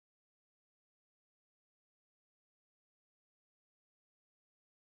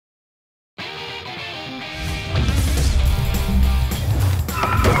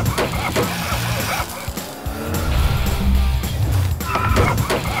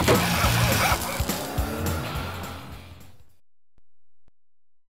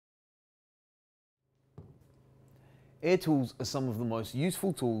Air tools are some of the most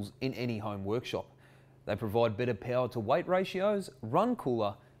useful tools in any home workshop. They provide better power to weight ratios, run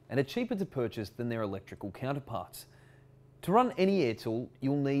cooler, and are cheaper to purchase than their electrical counterparts. To run any air tool,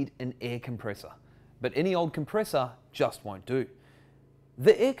 you'll need an air compressor, but any old compressor just won't do.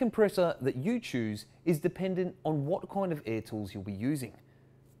 The air compressor that you choose is dependent on what kind of air tools you'll be using.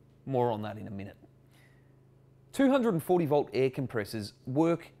 More on that in a minute. 240 volt air compressors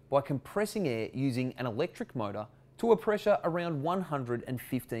work by compressing air using an electric motor to a pressure around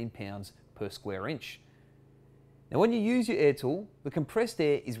 115 pounds per square inch. Now when you use your air tool, the compressed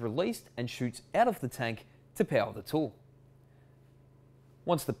air is released and shoots out of the tank to power the tool.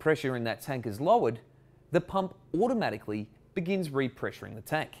 Once the pressure in that tank is lowered, the pump automatically begins re-pressuring the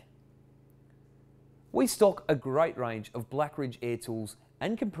tank. We stock a great range of Blackridge air tools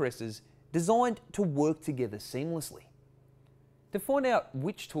and compressors designed to work together seamlessly. To find out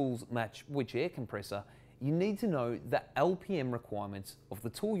which tools match which air compressor, you need to know the LPM requirements of the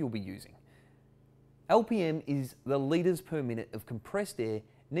tool you'll be using. LPM is the litres per minute of compressed air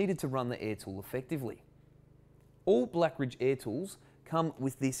needed to run the air tool effectively. All Blackridge air tools come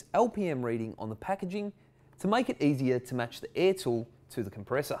with this LPM reading on the packaging to make it easier to match the air tool to the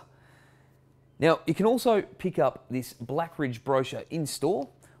compressor. Now, you can also pick up this Blackridge brochure in store.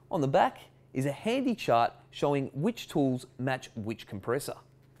 On the back is a handy chart showing which tools match which compressor.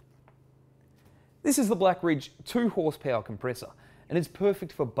 This is the Blackridge 2 horsepower compressor, and it's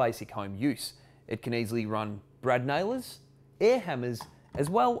perfect for basic home use. It can easily run brad nailers, air hammers, as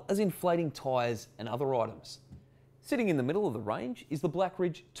well as inflating tyres and other items. Sitting in the middle of the range is the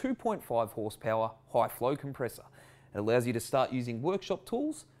Blackridge 2.5 horsepower high flow compressor. It allows you to start using workshop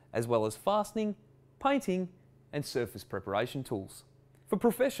tools, as well as fastening, painting, and surface preparation tools. For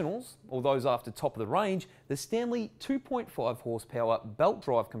professionals, or those after top of the range, the Stanley 2.5 horsepower belt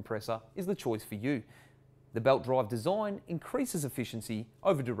drive compressor is the choice for you. The belt drive design increases efficiency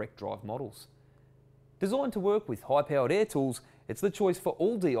over direct drive models. Designed to work with high-powered air tools, it's the choice for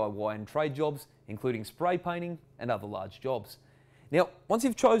all DIY and trade jobs, including spray painting and other large jobs. Now, once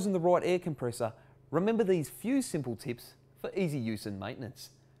you've chosen the right air compressor, remember these few simple tips for easy use and maintenance.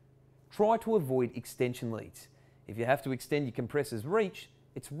 Try to avoid extension leads. If you have to extend your compressor's reach,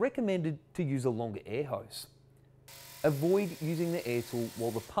 it's recommended to use a longer air hose. Avoid using the air tool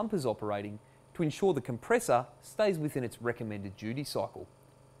while the pump is operating to ensure the compressor stays within its recommended duty cycle.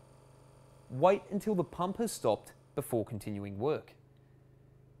 Wait until the pump has stopped before continuing work.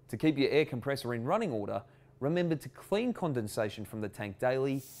 To keep your air compressor in running order, remember to clean condensation from the tank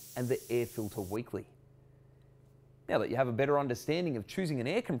daily and the air filter weekly. Now that you have a better understanding of choosing an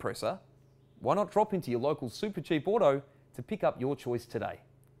air compressor, why not drop into your local Supercheap Auto to pick up your choice today?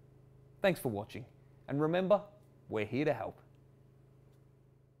 Thanks for watching, and remember, we're here to help.